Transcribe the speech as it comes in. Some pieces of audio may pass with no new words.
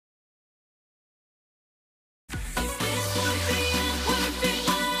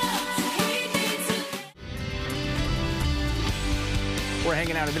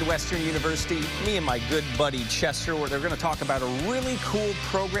hanging out at Midwestern University. Me and my good buddy Chester, where they're going to talk about a really cool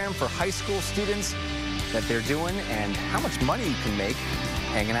program for high school students that they're doing and how much money you can make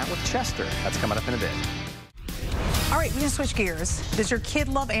hanging out with Chester. That's coming up in a bit. All right, we're going to switch gears. Does your kid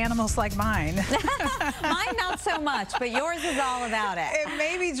love animals like mine? Mine not so much, but yours is all about it. And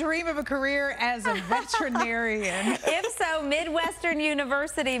maybe dream of a career as a veterinarian. If so, Midwestern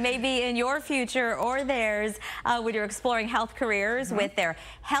University may be in your future or theirs when you're exploring health careers with their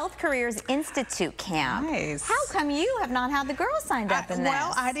Health Careers Institute camp. Nice. How come you have not had the girls signed up in this?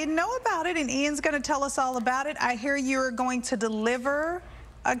 Well, I didn't know about it, and Ian's going to tell us all about it. I hear you're going to deliver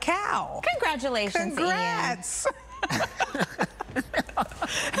a cow. Congratulations, Congrats. Ian.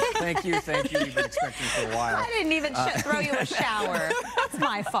 Thank you. You've been expecting for a while. I didn't even throw you a shower. That's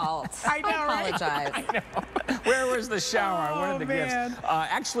my fault. I know, I apologize. I know. Where was the shower? I wanted the gifts.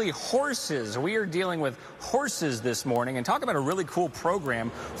 Actually, horses. We are dealing with horses this morning and talk about a really cool program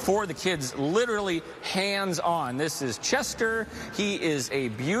for the kids, literally hands-on. This is Chester. He is a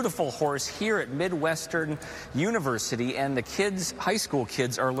beautiful horse here at Midwestern University, and the kids, high school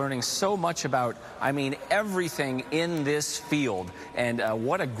kids, are learning so much about, I mean, everything in this field. And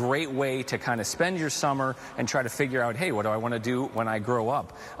what a great way to kind of spend your summer and try to figure out, hey, what do I want to do when I grow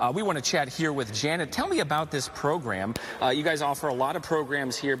up? We want to chat here with Janet. Tell me about this program. You guys offer a lot of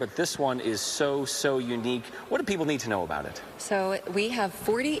programs here, but this one is so unique. What do people need to know about it? So we have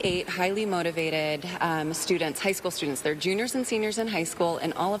 48 highly motivated students, high school students. They're juniors and seniors in high school,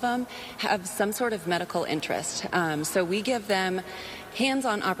 and all of them have some sort of medical interest. So we give them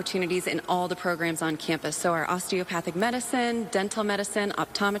hands-on opportunities in all the programs on campus. So our osteopathic medicine, dental medicine,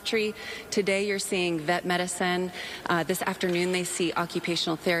 optometry. Today you're seeing vet medicine. This afternoon they see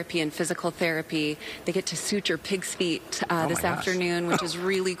occupational therapy and physical therapy. They get to suture pig's feet this afternoon, which is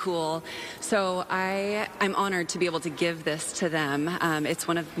really cool. So I'm honored to be able to give this to them. It's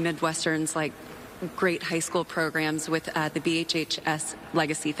one of Midwestern's great high school programs with the BHHS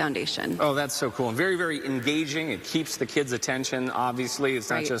Legacy Foundation. Oh, that's so cool. And very engaging. It keeps the kids' attention, obviously.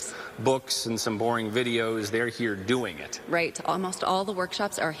 It's not just books and some boring videos. They're here doing it. Right. Almost all the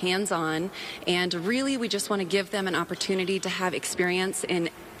workshops are hands-on, and really we just want to give them an opportunity to have experience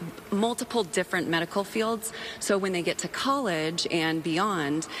in multiple different medical fields, so when they get to college and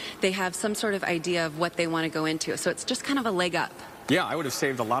beyond, they have some sort of idea of what they want to go into. So it's just kind of a leg up. Yeah, I would have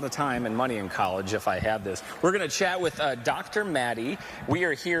saved a lot of time and money in college if I had this. We're going to chat with Dr. Maddie. We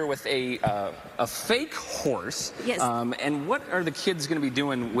are here with a fake horse. Yes. And what are the kids going to be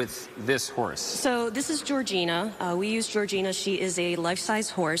doing with this horse? So this is Georgina. We use Georgina. She is a life-size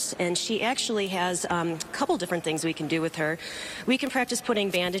horse, and she actually has a couple different things we can do with her. We can practice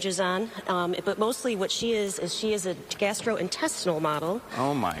putting bandages on, but mostly what she is a gastrointestinal model.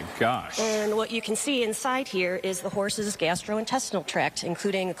 Oh my gosh. And what you can see inside here is the horse's gastrointestinal tract,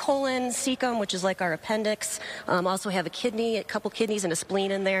 including colon, cecum, which is like our appendix. Also have a kidney, a couple kidneys, and a spleen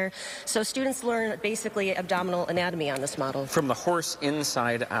in there. So students learn basically abdominal anatomy on this model. From the horse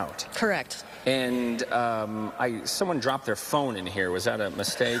inside out. Correct. And someone dropped their phone in here. Was that a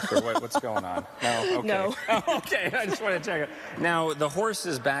mistake, or what's going on? No? Okay. No. Okay, I just want to check it. Now, the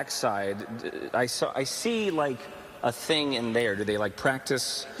horse's backside, I see like a thing in there. Do they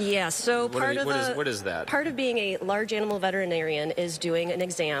practice? Yeah, so what is that? Part of being a large animal veterinarian is doing an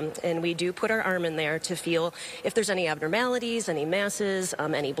exam, and we do put our arm in there to feel if there's any abnormalities, any masses,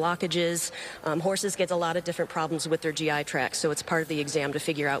 any blockages. Horses get a lot of different problems with their GI tract, so it's part of the exam to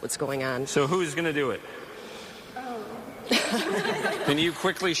figure out what's going on. So who's going to do it? Can you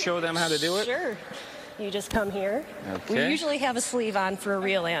quickly show them how to do it? Sure. You just come here. Okay. We usually have a sleeve on for a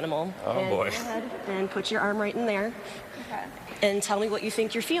real animal. Oh, and boy. Go ahead and put your arm right in there. Okay. And tell me what you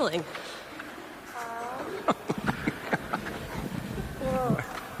think you're feeling.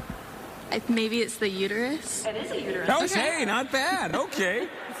 Maybe it's the uterus. It is a uterus. Okay, not bad. Okay.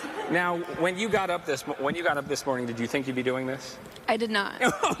 Now, when you got up this morning, did you think you'd be doing this? I did not.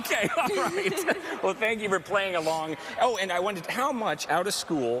 Okay, all right. Well, thank you for playing along. Oh, and I wondered, how much out of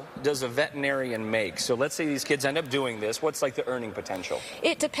school does a veterinarian make? So let's say these kids end up doing this. What's the earning potential?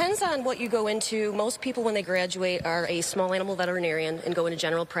 It depends on what you go into. Most people, when they graduate, are a small animal veterinarian and go into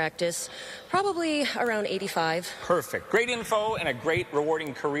general practice, probably around 85. Perfect. Great info and a great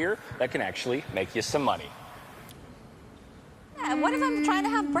rewarding career that can actually make you some money. Yeah, what if I'm trying to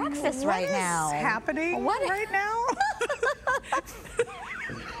have breakfast right now? What is happening right now?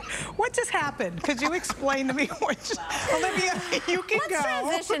 What just happened? Could you explain to me? Olivia, you can go.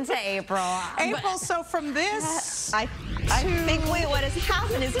 Let's transition to April. April, so from this... I think what has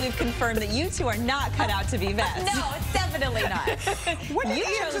happened is we've confirmed that you two are not cut out to be vets. No, it's definitely not. What did You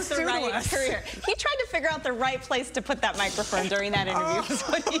Ian chose just the do to right us? career. He tried to figure out the right place to put that microphone during that interview. Is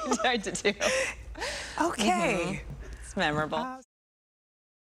what he tried to do. Okay. It's memorable.